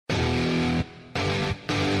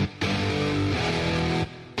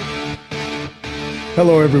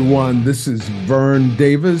Hello, everyone. This is Vern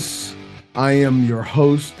Davis. I am your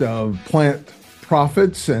host of Plant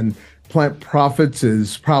Profits, and Plant Profits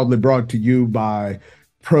is proudly brought to you by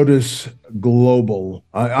Produce Global.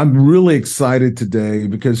 I'm really excited today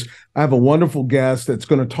because I have a wonderful guest that's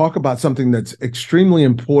going to talk about something that's extremely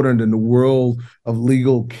important in the world of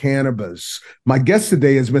legal cannabis. My guest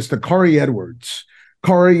today is Mr. Khari Edwards.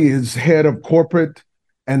 Khari is head of corporate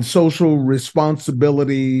and social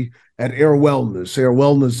responsibility at Ayr Wellness. Ayr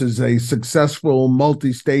Wellness is a successful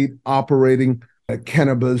multi-state operating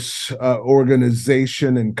cannabis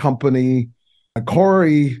organization and company.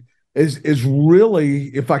 Khari is really,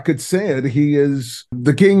 if I could say it, he is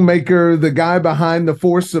the kingmaker, the guy behind the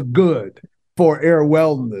force of good for Ayr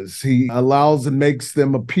Wellness. He allows and makes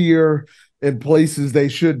them appear in places they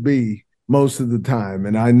should be most of the time.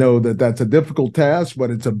 And I know that that's a difficult task, but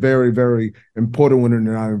it's a very, very important one in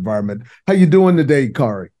our environment. How you doing today,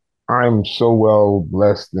 Khari? I'm so well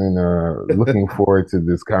blessed and looking forward to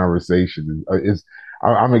this conversation.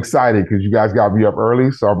 I'm excited because you guys got me up early,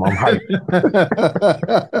 so I'm hyped.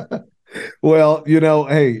 Well,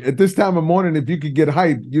 hey, at this time of morning, if you could get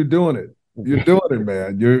hyped, you're doing it. You're doing it,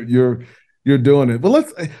 man. You're doing it. But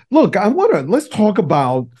let's talk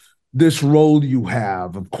about this role you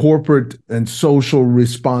have of corporate and social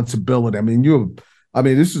responsibility.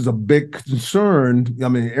 This is a big concern.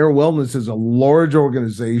 Ayr Wellness is a large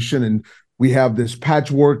organization, and we have this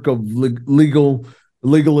patchwork of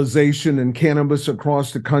legalization and cannabis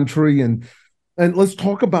across the country. And let's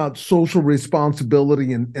talk about social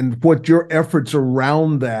responsibility and what your efforts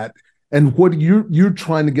around that and what you're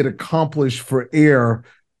trying to get accomplished for Ayr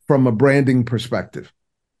from a branding perspective.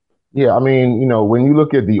 Yeah, when you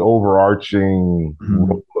look at the overarching Mhm.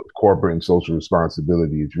 role of corporate and social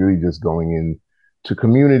responsibility, it's really just going in to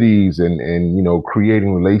communities and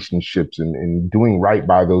creating relationships and doing right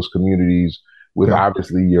by those communities with Okay.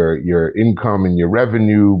 obviously your income and your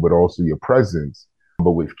revenue, but also your presence.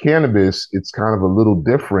 But with cannabis, it's kind of a little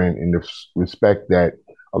different in the respect that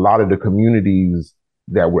a lot of the communities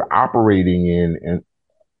that we're operating in and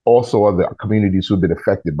also other communities who have been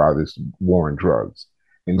affected by this war on drugs.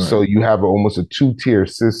 And so Right. you have almost a two-tier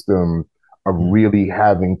system of really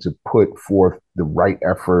having to put forth the right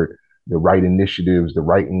effort, the right initiatives, the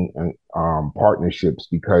right partnerships,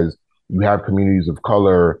 because you have communities of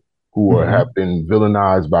color who have Mhm. been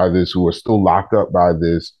villainized by this, who are still locked up by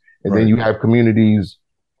this. And then Right. you have communities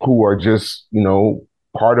who are just,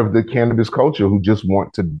 part of the cannabis culture who just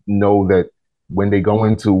want to know that when they go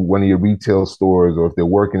into one of your retail stores or if they're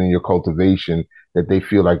working in your cultivation, that they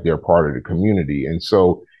feel like they're part of the community. And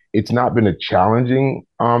so it's not been a challenging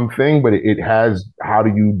thing, but it has, how do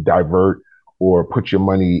you divert or put your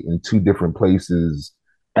money in two different places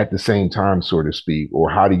at the same time, so to speak? Or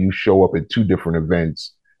how do you show up at two different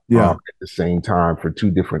events Yeah. at the same time for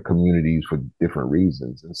two different communities for different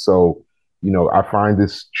reasons? And so, I find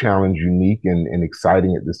this challenge unique and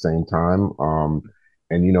exciting at the same time.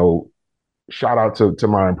 And, shout out to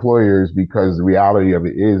my employers because the reality of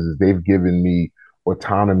it is they've given me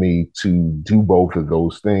autonomy to do both of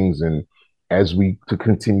those things. And as we to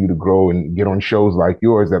continue to grow and get on shows like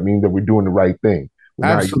yours, that means that we're doing the right thing. We're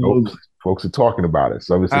not, Absolutely. folks are talking about it.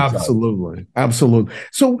 So it's exciting. Absolutely. Absolutely.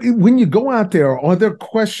 So when you go out there, are there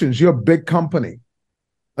questions? You're a big company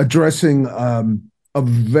addressing a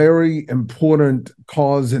very important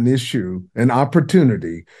cause and issue and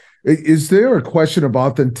opportunity. Is there a question of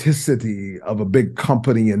authenticity of a big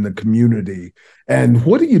company in the community? And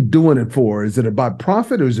what are you doing it for? Is it about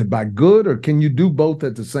profit or is it by good, or can you do both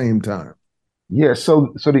at the same time? Yeah,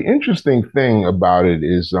 so the interesting thing about it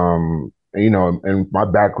is and my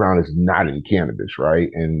background is not in cannabis,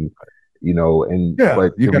 right? And Yeah,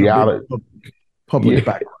 but you the got a big reality, public yeah,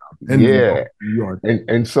 background in yeah. New York.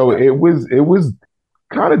 And so it was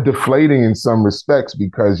kind of deflating in some respects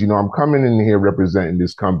because I'm coming in here representing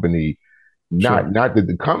this company, Sure. not that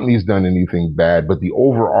the company's done anything bad, but the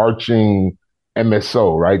overarching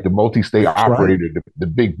MSO, right? The multi-state That's right. operator, the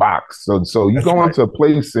big box. So you That's go right. into a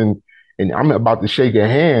place and I'm about to shake a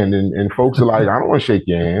hand and folks are like, I don't want to shake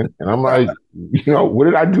your hand. And I'm like, what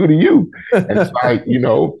did I do to you? And it's like,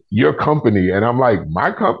 your company. And I'm like,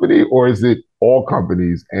 my company, or is it all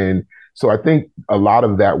companies? And so I think a lot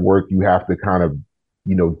of that work you have to kind of,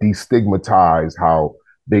 destigmatize how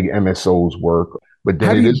big MSOs work. But then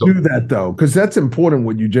How do it you is, do that though? Because that's important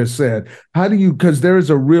what you just said. How do you? Because there is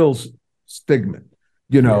a real stigma,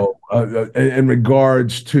 yeah. in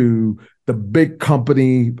regards to the big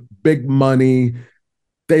company, big money.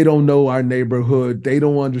 They don't know our neighborhood. They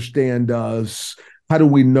don't understand us. How do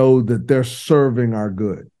we know that they're serving our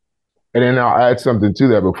good? And then I'll add something to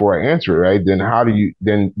that before I answer it, right? Then how do you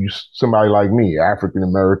then you somebody like me, African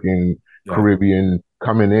American, Yeah. Caribbean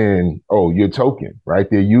coming in, oh, you're token, right?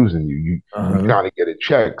 They're using you. You Uh-huh. kind of get a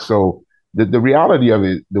check. So the reality of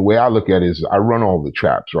it, the way I look at it is I run all the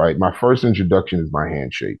traps, right? My first introduction is my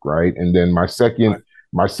handshake, right? And then Right.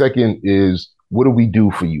 my second is what do we do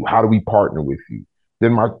for you? How do we partner with you?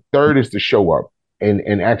 Then my third is to show up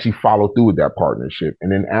and actually follow through with that partnership.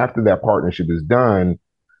 And then after that partnership is done,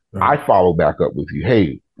 I Right. follow back up with you.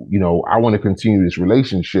 Hey, I want to continue this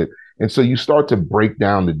relationship. And so you start to break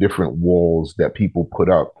down the different walls that people put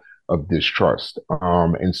up of distrust.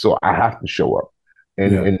 And so I have to show up.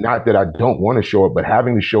 Yeah. And not that I don't want to show up, but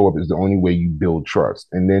having to show up is the only way you build trust.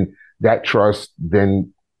 And then that trust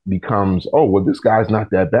then becomes, oh, well, this guy's not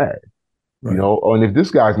that bad. Right. And if this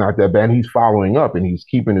guy's not that bad, he's following up and he's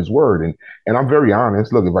keeping his word. And I'm very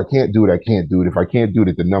honest. Look, if I can't do it, I can't do it. If I can't do it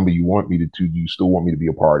at the number you want me to, you still want me to be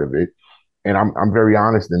a part of it. And I'm very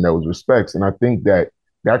honest in those respects. And I think that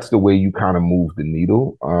that's the way you kind of move the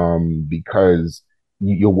needle, because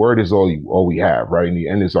your word is all we have, right? In the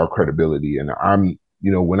end, is our credibility. And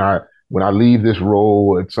when I leave this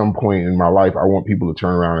role at some point in my life, I want people to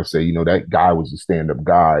turn around and say, that guy was a stand up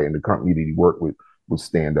guy, and the company that he worked with was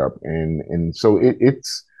stand up. And so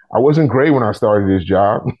it's I wasn't great when I started this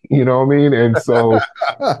job, you know what I mean? And so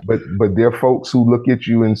but there are folks who look at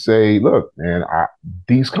you and say, look, man,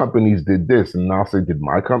 these companies did this. And I'll say, did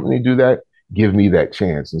my company do that? Give me that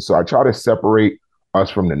chance. And so I try to separate us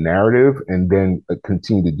from the narrative and then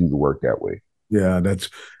continue to do the work that way. Yeah, that's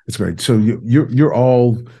great. So you're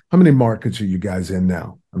all, how many markets are you guys in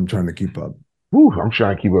now? I'm trying to keep up. Whew, I'm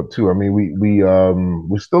trying to keep up too. I mean,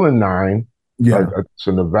 we're still in nine. Yeah.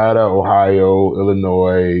 So Nevada, Ohio,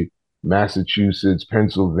 Illinois, Massachusetts,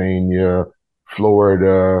 Pennsylvania,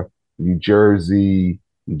 Florida, New Jersey.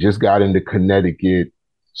 We just got into Connecticut.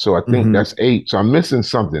 So I think Hmm. that's eight. So I'm missing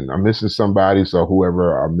something. I'm missing somebody. So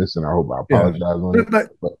whoever I'm missing, I hope I Yeah. apologize on it. But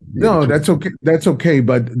But yeah, no, between that's okay. That's okay.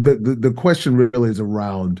 But the question really is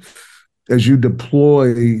around, as you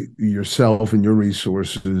deploy yourself and your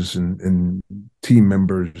resources and team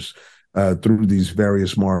members through these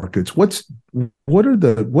various markets, what are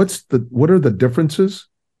the differences?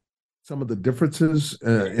 Some of the differences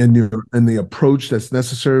in the approach that's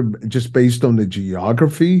necessary, just based on the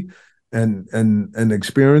geography and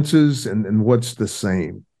experiences, and what's the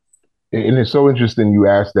same. And it's so interesting you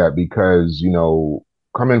asked that because,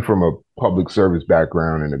 coming from a public service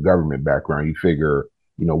background and a government background, you figure,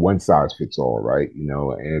 one size fits all, right?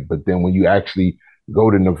 But then when you actually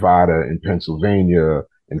go to Nevada and Pennsylvania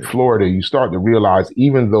and Florida, you start to realize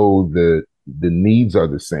even though the needs are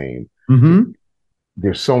the same, Mm-hmm.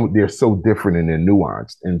 they're so different and they're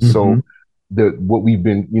nuanced. And Mm-hmm. so what we've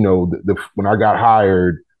been, when I got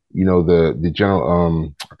hired, the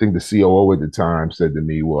general I think the COO at the time said to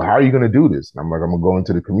me, well, how are you going to do this? And I'm like, I'm going to go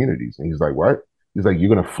into the communities. And he's like, what? He's like,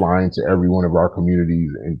 you're going to fly into every one of our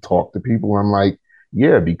communities and talk to people. And I'm like,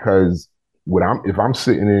 yeah, because if I'm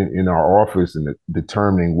sitting in our office and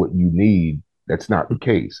determining what you need, that's not the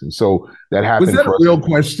case. And so that Was happened that a for us. real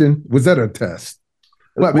question? Was that a test?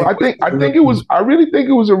 Well, I Well, mean, I really think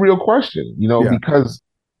it was a real question, yeah. because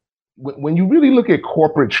when you really look at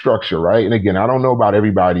corporate structure, right? And again, I don't know about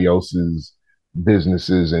everybody else's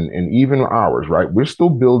businesses and even ours, right? We're still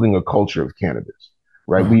building a culture of cannabis,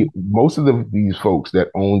 right? Uh-huh. Most of these folks that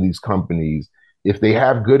own these companies, if they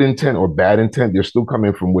have good intent or bad intent, they're still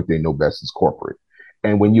coming from what they know best is corporate.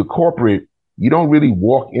 And when you're corporate, you don't really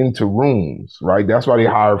walk into rooms, right? That's why they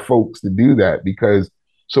hire folks to do that. Because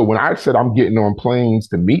so when I said I'm getting on planes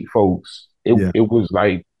to meet folks, Yeah. it was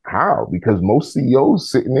like, how? Because most CEOs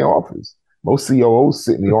sit in their office. Most COOs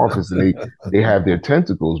sit in the office and they have their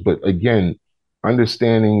tentacles. But again,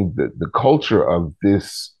 understanding the culture of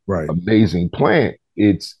this Right. amazing plant,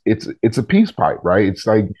 it's a peace pipe, right? It's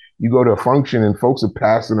like you go to a function and folks are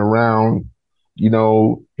passing around,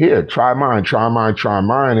 here, try mine, try mine, try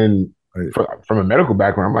mine. And Right. from a medical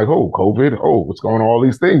background, I'm like, oh, COVID, oh, what's going on, all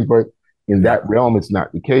these things. But in Yeah. that realm, it's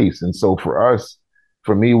not the case. And so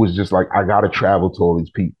for me, it was just like, I got to travel to all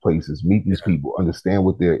these places, meet these Yeah. people, understand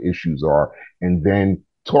what their issues are, and then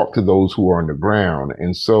talk to those who are on the ground.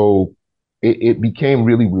 And so it became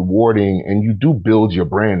really rewarding, and you do build your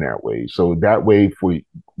brand that way. So that way,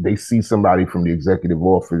 they see somebody from the executive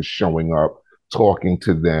office showing up, talking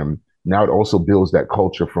to them. Now it also builds that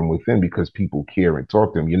culture from within because people care and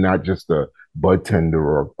talk to them. You're not just a bud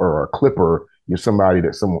tender or a clipper. You're somebody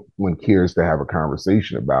that someone cares to have a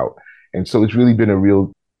conversation about. And so it's really been a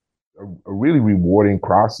really rewarding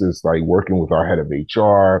process, like working with our head of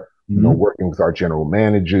HR, Mhm. working with our general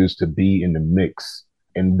managers to be in the mix.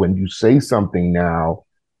 And when you say something now,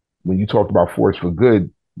 when you talked about force for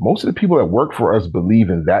good, most of the people that work for us believe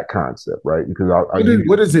in that concept, right? Because I'll give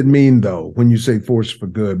What you, does it mean though when you say force for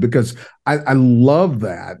good? Because I love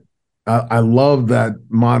that. I love that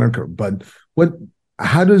moniker, but what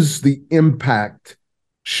how does the impact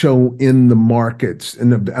show in the markets?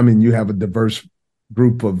 I mean, you have a diverse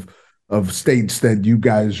group of states that you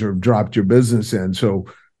guys have dropped your business in. So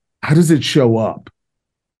how does it show up?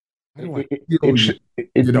 How do I feel you?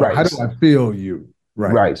 right, How do I feel you?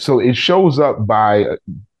 Right. right. So it shows up by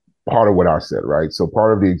part of what I said, right? So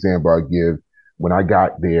part of the example I give when I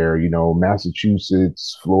got there,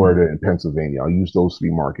 Massachusetts, Florida, and Pennsylvania. I'll use those three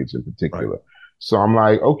markets in Right. particular. So I'm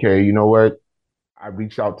like, okay, you know what? I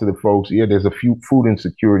reached out to the folks. Yeah, there's a few food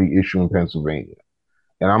insecurity issue in Pennsylvania.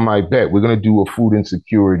 And I'm like, bet we're gonna do a food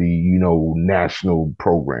insecurity, national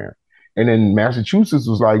program. And then Massachusetts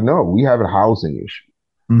was like, no, we have a housing issue,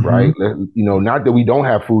 Mm-hmm. right? Not that we don't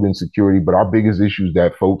have food insecurity, but our biggest issue is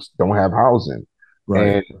that folks don't have housing.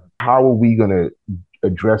 Right. And how are we gonna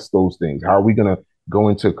address those things? How are we gonna go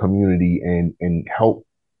into a community and help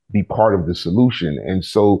be part of the solution? And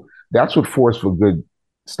so that's what Force for Good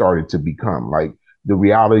started to become, like the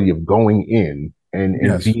reality of going in and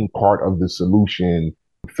Yes. being part of the solution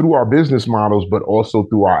through our business models, but also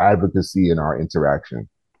through our advocacy and our interaction.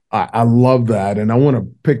 I love that. And I want to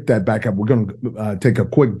pick that back up. We're going to take a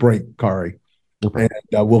quick break, Khari, Okay.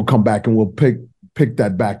 and we'll come back and we'll pick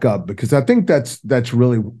that back up because I think that's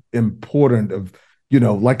really important. Of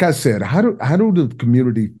like I said, how do the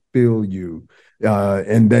community feel you,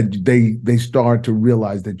 and that they start to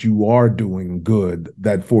realize that you are doing good,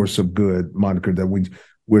 that force of good moniker that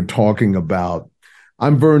we're talking about.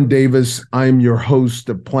 I'm Vern Davis. I'm your host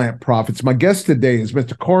of Plant Profits. My guest today is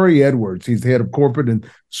Mr. Khari Edwards. He's the head of corporate and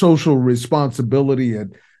social responsibility at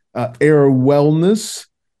Ayr Wellness.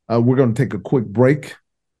 We're going to take a quick break,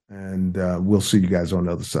 and we'll see you guys on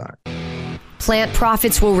the other side. Plant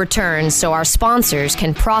Profits will return so our sponsors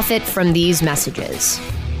can profit from these messages.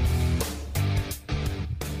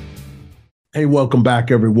 Hey, welcome back,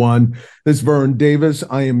 everyone. This is Vern Davis.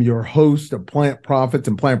 I am your host of Plant Profits,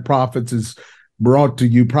 and Plant Profits is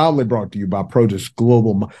proudly brought to you by Produce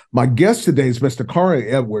Global. My guest today is Mr.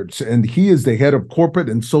 Khari Edwards, and he is the head of corporate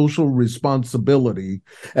and social responsibility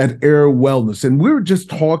at Ayr Wellness. And we were just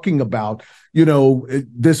talking about,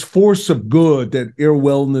 this force of good that Ayr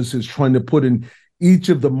Wellness is trying to put in each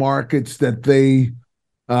of the markets that they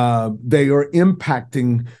are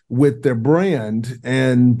impacting with their brand,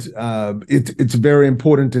 and it's very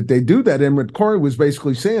important that they do that. And what Khari was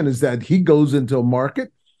basically saying is that he goes into a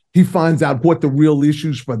market, he finds out what the real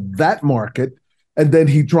issues for that market, and then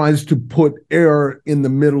he tries to put Ayr in the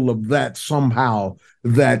middle of that somehow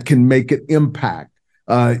that can make an impact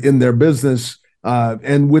in their business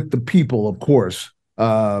and with the people, of course,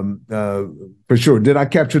 for sure. Did I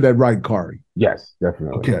capture that right, Khari? Yes,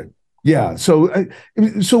 definitely. Okay. Yeah. So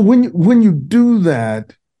when you do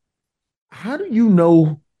that, how do you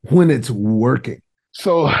know when it's working?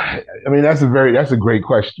 So, I mean, that's a great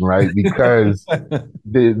question, right? Because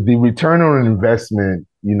the return on investment,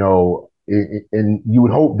 and you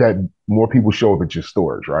would hope that more people show up at your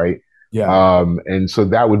stores, right? Yeah. And so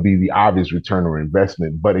that would be the obvious return on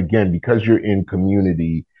investment. But again, because you're in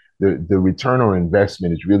community, the return on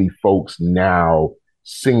investment is really folks now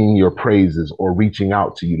singing your praises or reaching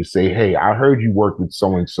out to you to say, hey, I heard you worked with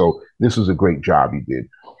so and so. This was a great job you did.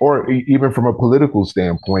 Or even from a political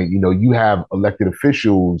standpoint, you have elected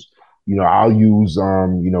officials. I'll use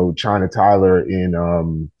China Tyler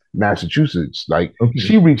in Massachusetts. Like Okay.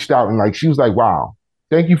 she reached out and like she was like, wow,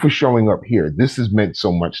 thank you for showing up here. This has meant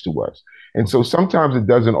so much to us. And so sometimes it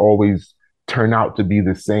doesn't always turn out to be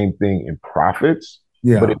the same thing in profits, but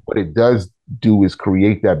Yeah. what it does do is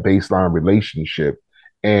create that baseline relationship.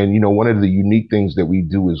 And one of the unique things that we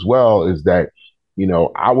do as well is that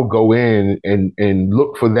I will go in and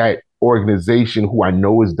look for that organization who I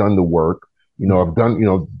know has done the work. I've done,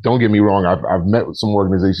 don't get me wrong, I've met with some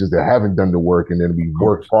organizations that haven't done the work, and then we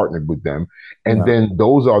work partnered with them. And Yeah. then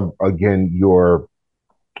those are again your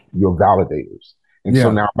validators. And so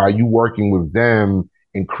Yeah. now by you working with them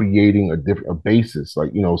and creating a basis,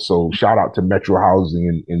 like, so shout out to Metro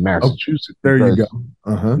Housing in Oh, Massachusetts, there you go.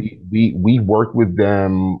 because Uh-huh. we work with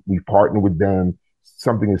them, we partner with them.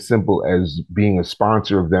 Something as simple as being a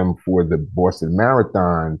sponsor of them for the Boston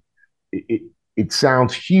Marathon. It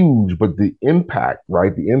sounds huge, but the impact,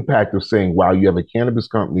 right? The impact of saying, wow, you have a cannabis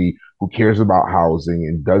company who cares about housing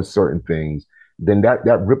and does certain things, then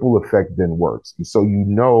that ripple effect then works. And so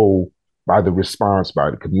by the response by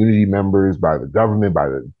the community members, by the government, by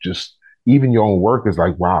the just even your own work is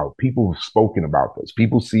like, wow, people have spoken about this.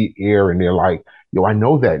 People see Ayr and they're like, yo, I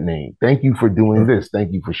know that name. Thank you for doing this.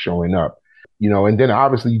 Thank you for showing up. And then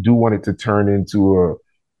obviously you do want it to turn into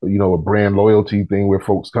a brand loyalty thing where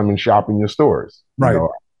folks come and shop in your stores. Right.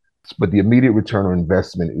 But the immediate return on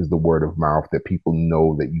investment is the word of mouth, that people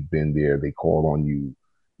know that you've been there. They call on you.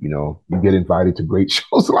 You get invited to great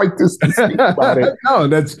shows like this to speak about it. No,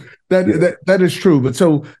 that is true. But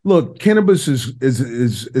so look, cannabis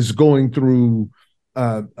is going through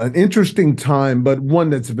an interesting time, but one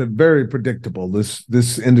that's been very predictable.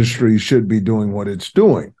 This industry should be doing what it's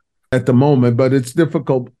doing at the moment, but it's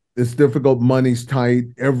difficult. It's difficult. Money's tight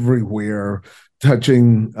everywhere,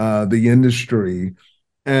 touching the industry,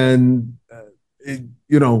 and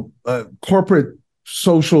corporate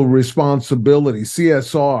social responsibility,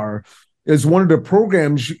 CSR, is one of the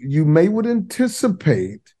programs you may would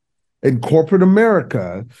anticipate in corporate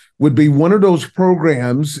America would be one of those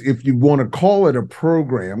programs, if you want to call it a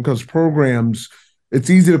program, because programs, it's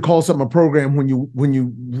easy to call something a program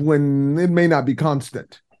when it may not be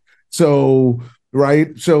constant. So,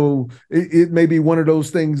 right. So it may be one of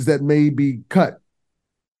those things that may be cut.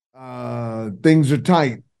 Things are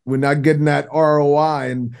tight. We're not getting that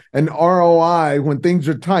ROI, and ROI, when things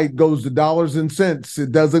are tight, goes to dollars and cents.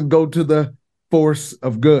 It doesn't go to the force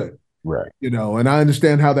of good. Right. And I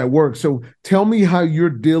understand how that works. So tell me how you're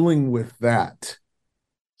dealing with that.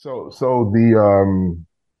 So I'm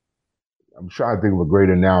trying to think of a great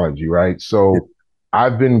analogy, right? So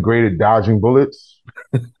I've been great at dodging bullets,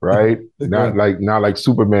 right? Not like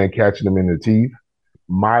Superman catching them in the teeth.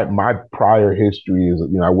 My prior history is,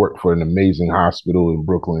 I worked for an amazing hospital in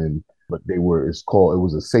Brooklyn, but it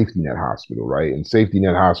was a safety net hospital, right? And safety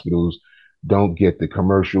net hospitals don't get the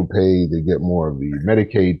commercial pay, they get more of the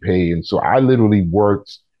Medicaid pay. And so I literally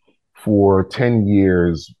worked for 10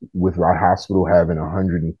 years with our hospital having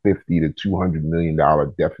 $150 to $200 million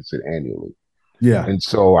deficit annually. Yeah. And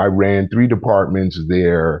so I ran 3 departments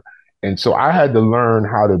there. And so I had to learn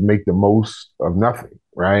how to make the most of nothing.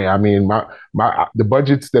 Right. I mean, the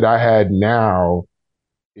budgets that I had now,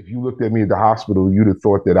 if you looked at me at the hospital, you'd have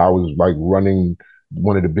thought that I was like running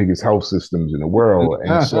one of the biggest health systems in the world.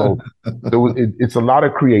 And so it's a lot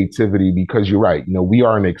of creativity, because you're right. We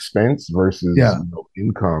are an expense versus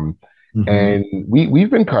income. Mm-hmm. And we've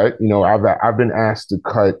been cut. I've been asked to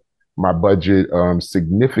cut my budget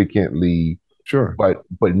significantly. Sure.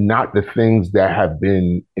 But not the things that have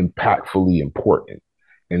been impactfully important.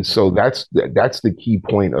 And so that's the key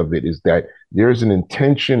point of it, is that there's an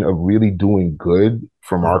intention of really doing good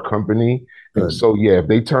from our company. Good. And so, if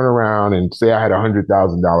they turn around and say I had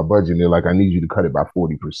 $100,000 budget and they're like, I need you to cut it by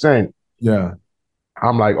 40%. Yeah.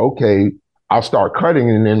 I'm like, okay, I'll start cutting.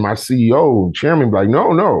 And then my CEO and chairman be like,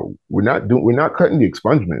 no, we're not cutting the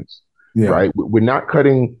expungements, right? We're not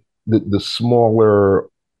cutting the smaller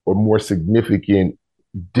or more significant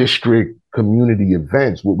district community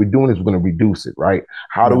events. What we're doing is we're going to reduce it, right?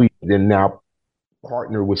 How do we then now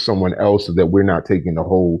partner with someone else so that we're not taking the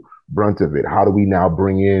whole brunt of it? How do we now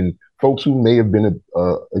bring in folks who may have been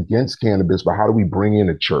against cannabis, but how do we bring in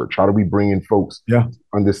a church? How do we bring in folks to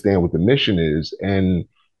understand what the mission is, and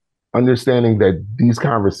understanding that these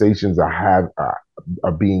conversations are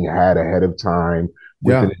being had ahead of time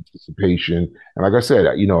with an anticipation. And like I said,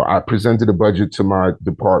 I presented a budget to my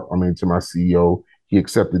to my CEO. He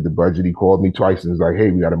accepted the budget. He called me twice and was like,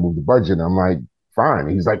 hey, we got to move the budget. And I'm like, fine.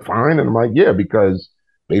 He's like, fine. And I'm like, yeah, because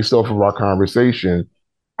based off of our conversation,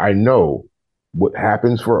 I know what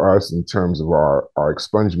happens for us in terms of our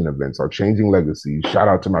expungement events, our changing legacies. Shout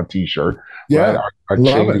out to my t-shirt. Yeah. Right? Our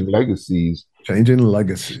changing legacies. Changing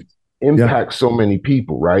legacies. Impact so many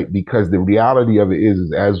people, right? Because the reality of it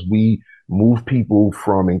is as we move people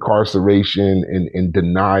from incarceration and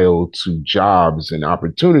denial to jobs and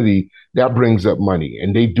opportunity, that brings up money.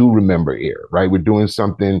 And they do remember Ayr, right? We're doing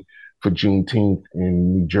something for Juneteenth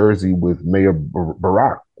in New Jersey with Mayor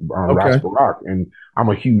Barack, Ras Barack. And I'm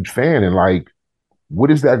a huge fan. And like, what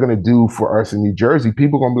is that going to do for us in New Jersey?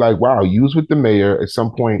 People are going to be like, wow, you was with the mayor at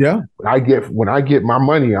some point. Yeah. When I get my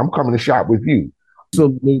money, I'm coming to shop with you.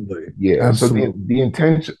 Absolutely. Yeah. Absolutely.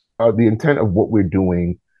 So the intent of what we're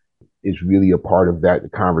doing is really a part of that. The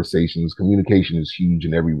conversations, communication is huge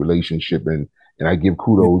in every relationship, and I give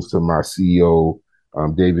kudos to my CEO,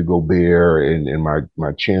 David Gobert, and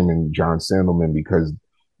my chairman, John Sandelman,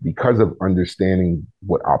 because of understanding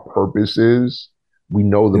what our purpose is. We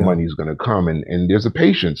know the money is going to come, and there's a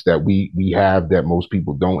patience that we have that most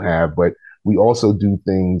people don't have, but we also do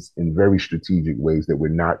things in very strategic ways that we're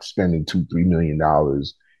not spending $2-3 million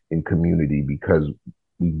in community, because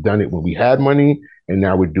we've done it when we had money, and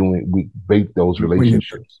now we bake those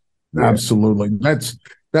relationships. Absolutely.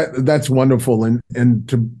 That's wonderful, and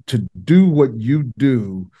to do what you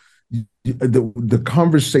do, the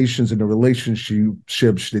conversations and the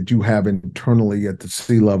relationships that you have internally at the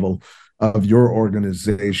C level of your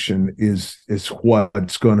organization is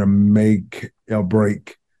what's going to make or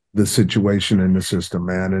break the situation in the system,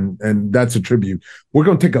 man. And that's a tribute. We're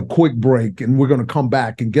going to take a quick break, and we're going to come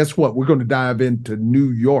back. And guess what? We're going to dive into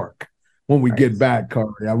New York when we get back,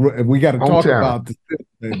 Khari. We got to talk about the city,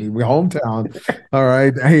 baby. We're hometown. All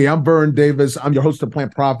right. Hey, I'm Vern Davis. I'm your host of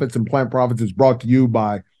Plant Profits, and Plant Profits is brought to you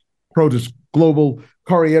by Produce Global.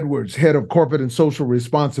 Khari Edwards, head of corporate and social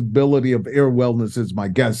responsibility of Ayr Wellness, is my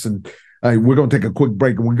guest. And we're going to take a quick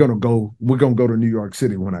break, and we're going to go to New York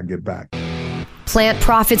City when I get back. Plant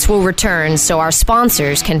Profits will return so our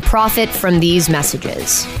sponsors can profit from these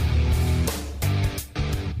messages.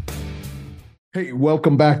 Hey,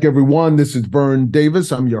 welcome back, everyone. This is Vern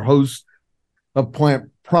Davis. I'm your host of Plant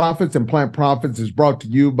Profits, and Plant Profits is brought to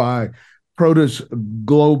you by Produce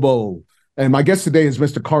Global. And my guest today is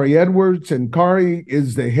Mr. Khari Edwards, and Khari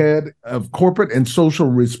is the head of corporate and social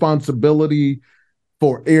responsibility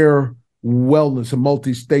for Ayr Wellness, a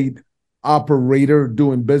multi-state operator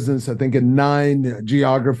doing business, I think, in 9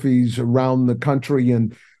 geographies around the country.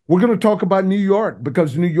 And we're going to talk about New York,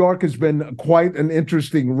 because New York has been quite an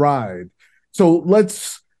interesting ride. So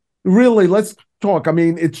let's talk. I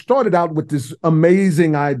mean, it started out with this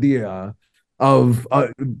amazing idea of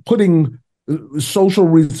putting social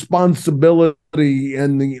responsibility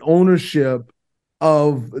and the ownership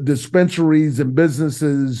of dispensaries and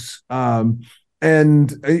businesses. And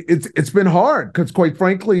it's been hard because, quite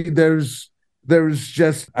frankly, there's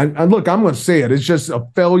just, and look, I'm going to say it, it's just a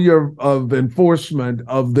failure of enforcement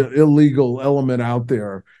of the illegal element out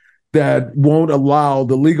there that won't allow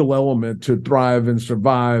the legal element to thrive and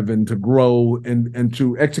survive and to grow and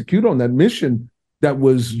to execute on that mission that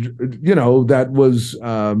was,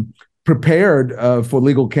 prepared for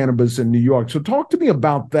legal cannabis in New York. So talk to me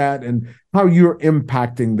about that and how you're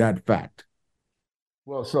impacting that fact.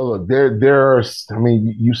 Well, so look, there's, I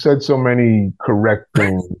mean, you said so many correct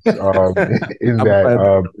things in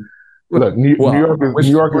that. Look, New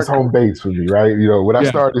York is home base for me, right? You know, when I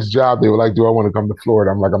started this job, they were like, "Do I want to come to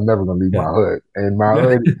Florida?" I'm like, "I'm never going to leave my hood," and my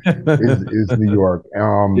hood is New York.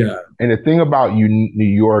 And the thing about New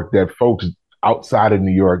York that folks outside of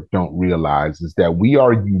New York don't realize is that we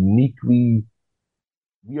are uniquely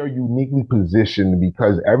positioned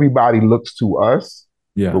because everybody looks to us,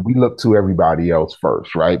 but we look to everybody else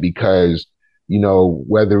first, right? Because, you know,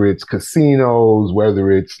 whether it's casinos,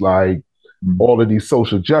 whether it's like all of these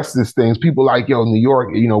social justice things, people like, yo, New York,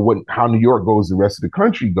 you know, how New York goes, the rest of the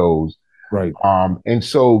country goes. Right. And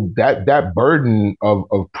so that burden of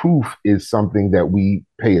proof is something that we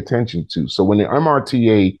pay attention to. So when the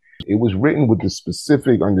MRTA, it was written with the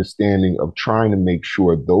specific understanding of trying to make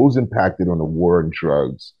sure those impacted on the war on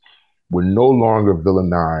drugs were no longer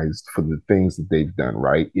villainized for the things that they've done,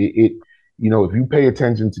 right? You know, if you pay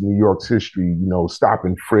attention to New York's history, you know, stop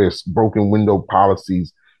and frisk, broken window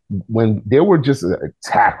policies, when there were just an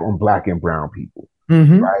attack on Black and brown people,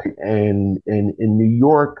 right? And in New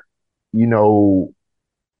York, you know,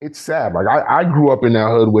 it's sad. Like I grew up in that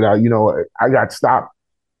hood without, you know, I got stopped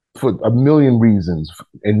for a million reasons,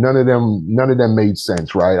 and none of them made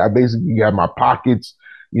sense, right? I basically had my pockets,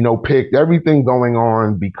 you know, picked, everything going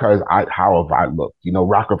on because how have I looked? You know,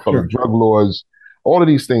 Rockefeller drug laws, all of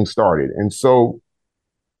these things started, and so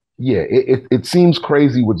yeah, it seems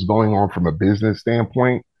crazy what's going on from a business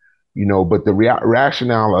standpoint, you know, but the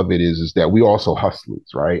rationale of it is that we also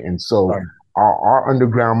hustlers, right? And so our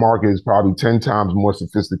underground market is probably 10 times more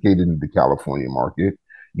sophisticated than the California market.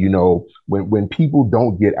 You know, when people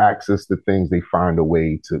don't get access to things, they find a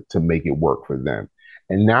way to make it work for them.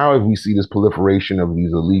 And now if we see this proliferation of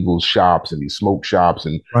these illegal shops and these smoke shops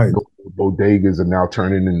and bodegas are now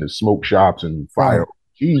turning into smoke shops and fire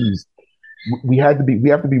keys, we have to be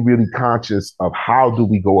really conscious of how do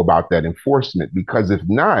we go about that enforcement, because if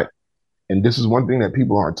not, and this is one thing that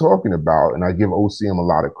people aren't talking about, and I give OCM a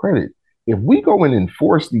lot of credit, if we go and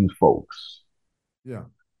enforce these folks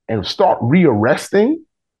and start rearresting,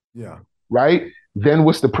 right, then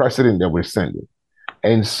what's the precedent that we're sending?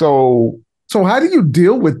 And so how do you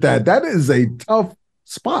deal with that? That is a tough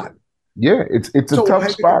spot. Yeah, it's a tough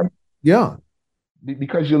spot. Yeah.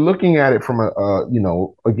 Because you're looking at it from a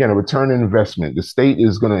return on investment. The state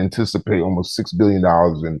is going to anticipate almost $6 billion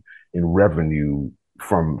in revenue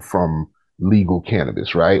from legal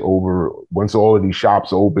cannabis, right? Once all of these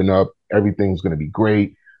shops open up, everything's going to be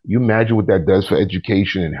great. You imagine what that does for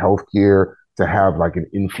education and healthcare to have like an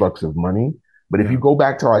influx of money. But if you go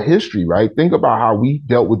back to our history, right, think about how we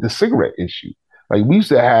dealt with the cigarette issue. Like we used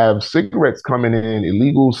to have cigarettes coming in,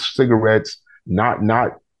 illegal cigarettes, not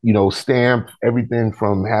stamped, everything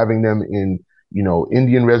from having them in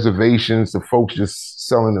Indian reservations to folks just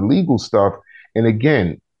selling illegal stuff. And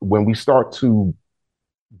again, when we start to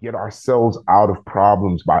get ourselves out of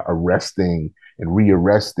problems by arresting and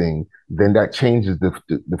rearresting, then that changes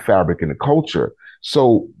the fabric and the culture.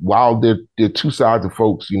 So while there are two sides of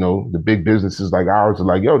folks, the big businesses like ours are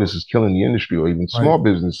like, yo, this is killing the industry, or even Right. small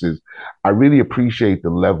businesses, I really appreciate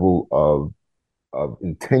the level of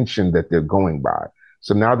intention that they're going by.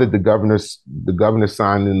 So now that the governor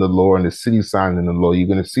signed in the law and the city signed in the law, you're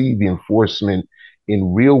going to see the enforcement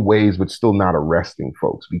in real ways, but still not arresting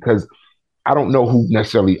folks, because I don't know who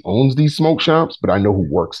necessarily owns these smoke shops, but I know who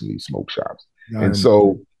works in these smoke shops. And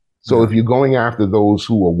And so yeah, if you're going after those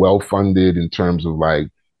who are well funded in terms of like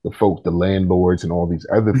the landlords and all these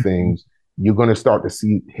other things, you're going to start to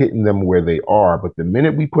see hitting them where they are. But the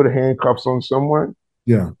minute we put handcuffs on someone,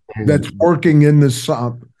 yeah, and that's working in the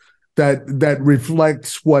shop, that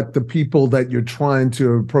reflects what the people that you're trying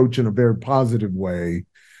to approach in a very positive way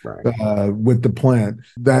right. with the plant,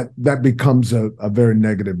 that becomes a very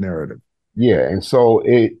negative narrative. Yeah, and so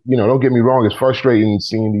don't get me wrong, it's frustrating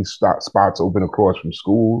seeing these spots open across from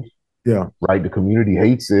schools, Yeah, right? The community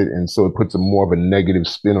hates it, and so it puts a more of a negative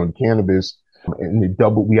spin on cannabis. And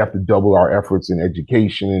we have to double our efforts in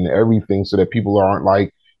education and everything so that people aren't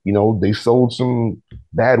like, they sold some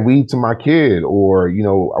bad weed to my kid, or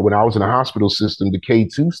when I was in the hospital system, the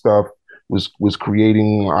K2 stuff was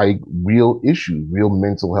creating like real issues, real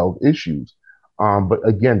mental health issues. But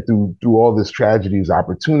again, through all this tragedy is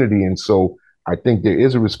opportunity, and so I think there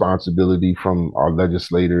is a responsibility from our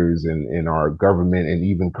legislators and our government and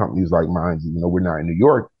even companies like mine. We're not in New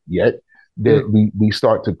York yet, yeah, that we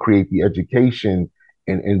start to create the education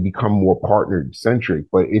and become more partner centric.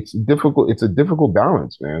 But it's difficult. It's a difficult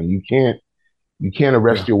balance, man. You can't yeah,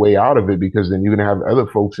 arrest your way out of it, because then you're gonna have other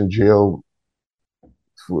folks in jail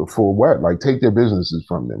for what? Like take their businesses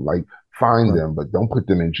from them, like find right, them, but don't put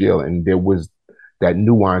them in jail. And there was that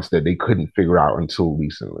nuance that they couldn't figure out until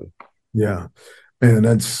recently. yeah. And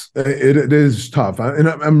it is tough.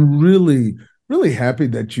 I'm really happy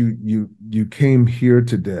that you came here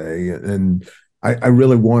today, and I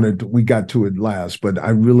really wanted, we got to it last, but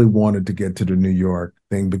I really wanted to get to the New York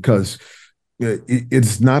thing because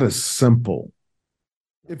it's not as simple.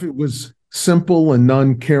 If it was simple and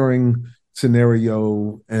non-caring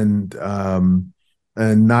scenario and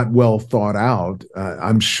not well thought out,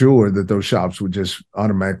 I'm sure that those shops would just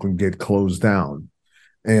automatically get closed down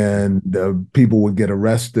and people would get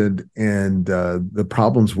arrested, and the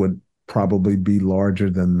problems would probably be larger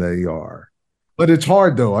than they are. But it's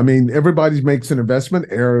hard, though. I mean, everybody makes an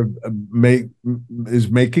investment. Ayr is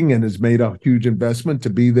making and has made a huge investment to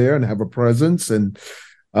be there and have a presence, and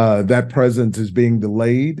that presence is being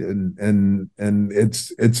delayed, and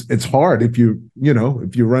it's hard if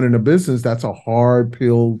if you're running a business. That's a hard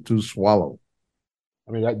pill to swallow.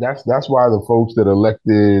 I mean, that's why the folks that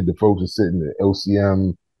elected, the folks that sit in the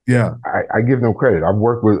LCM, Yeah, I give them credit. I've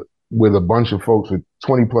worked with a bunch of folks for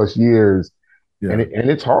 20 plus years, and yeah,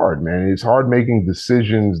 it's hard, man. It's hard making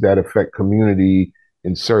decisions that affect community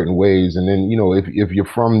in certain ways. And then, if you're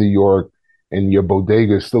from New York and your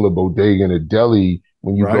bodega is still a bodega and a deli,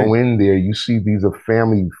 when you right, go in there, you see these are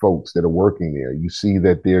family folks that are working there. You see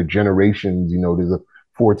that they're generations, there's a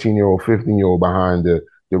 14-year-old, 15-year-old behind the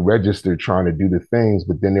register trying to do the things,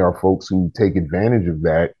 but then there are folks who take advantage of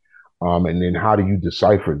that. And then how do you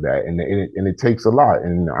decipher that? And it takes a lot.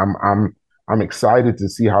 And I'm excited to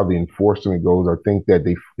see how the enforcement goes. I think that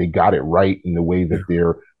they got it right in the way yeah, that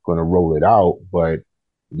they're going to roll it out. But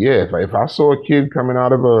yeah, if I saw a kid coming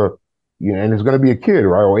out of and it's going to be a kid,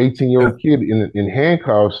 right, or 18-year-old kid in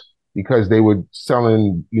handcuffs because they were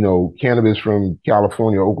selling, cannabis from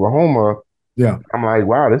California, Oklahoma, yeah, I'm like,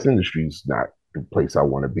 wow, this industry is not the place I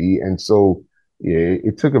want to be. And so yeah,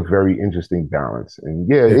 it took a very interesting balance. And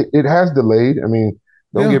yeah, yeah, it has delayed. I mean,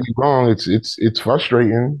 don't yeah. get me wrong, it's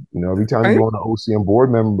frustrating. Every time you Right? go on the OCM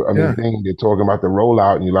board member, Yeah, thing, they're talking about the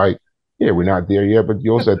rollout, and you're like, yeah, we're not there yet. But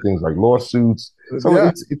you also have things like lawsuits. So yeah.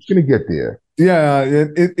 it's gonna get there. Yeah,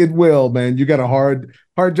 it will, man. You got a hard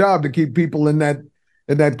job to keep people in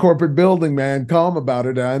that corporate building, man. Calm about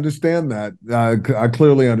it. I understand that. I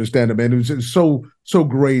clearly understand it, man. It was just so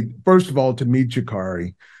great. First of all, to meet you,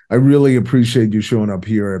 Khari. I really appreciate you showing up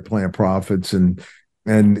here at Plant Profits, and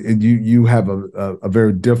you have a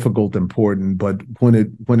very difficult, important, but when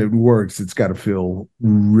it works, it's got to feel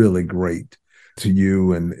really great to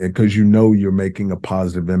you, and because you're making a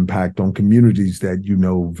positive impact on communities that you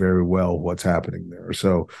know very well what's happening there.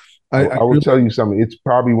 So I, I I will really, tell you something. It's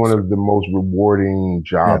probably one of the most rewarding yeah,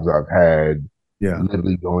 jobs I've had Yeah.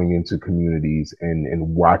 literally going into communities and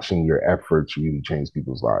watching your efforts really change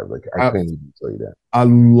people's lives. Like I can't even tell you that. I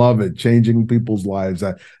love it. Changing people's lives.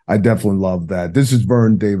 I definitely love that. This is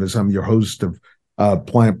Vern Davis. I'm your host of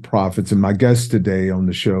Plant Profits. And my guest today on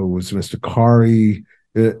the show was Mr. Khari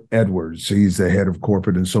Edwards. He's the head of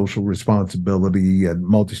corporate and social responsibility at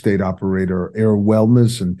multi-state operator Ayr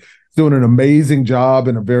Wellness, and doing an amazing job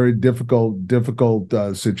in a very difficult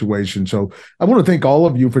situation. So I want to thank all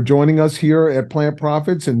of you for joining us here at Plant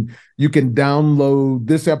Profits. And you can download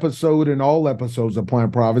this episode and all episodes of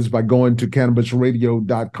Plant Profits by going to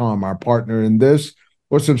cannabisradio.com, our partner in this,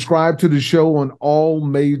 or subscribe to the show on all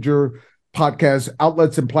major podcast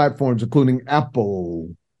outlets and platforms, including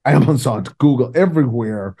Apple, Amazon, Google,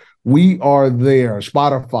 everywhere. We are there.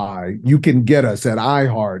 Spotify, you can get us at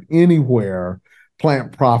iHeart, anywhere.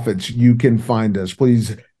 Plant Profits, you can find us.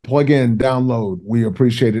 Please plug in, download. We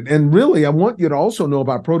appreciate it. And really, I want you to also know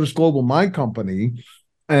about Produce Global, my company.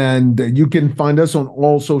 And you can find us on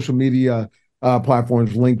all social media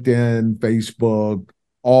platforms, LinkedIn, Facebook,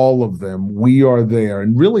 all of them. We are there.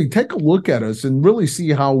 And really take a look at us and really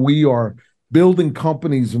see how we are building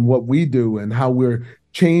companies and what we do and how we're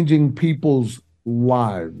changing people's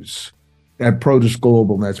lives at Produce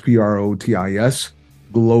Global. And that's PROTIS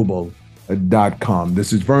Global.com.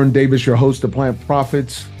 This is Vern Davis, your host of Plant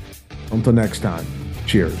Profits. Until next time,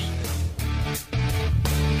 cheers.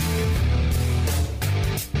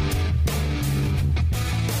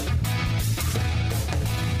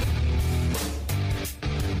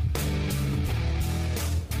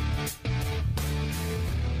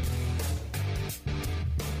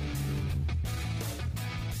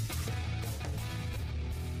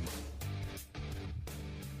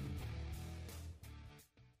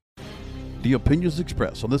 The opinions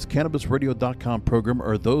expressed on this CannabisRadio.com program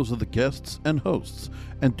are those of the guests and hosts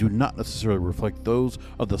and do not necessarily reflect those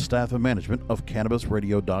of the staff and management of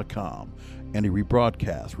CannabisRadio.com. Any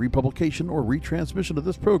rebroadcast, republication, or retransmission of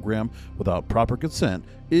this program without proper consent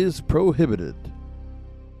is prohibited.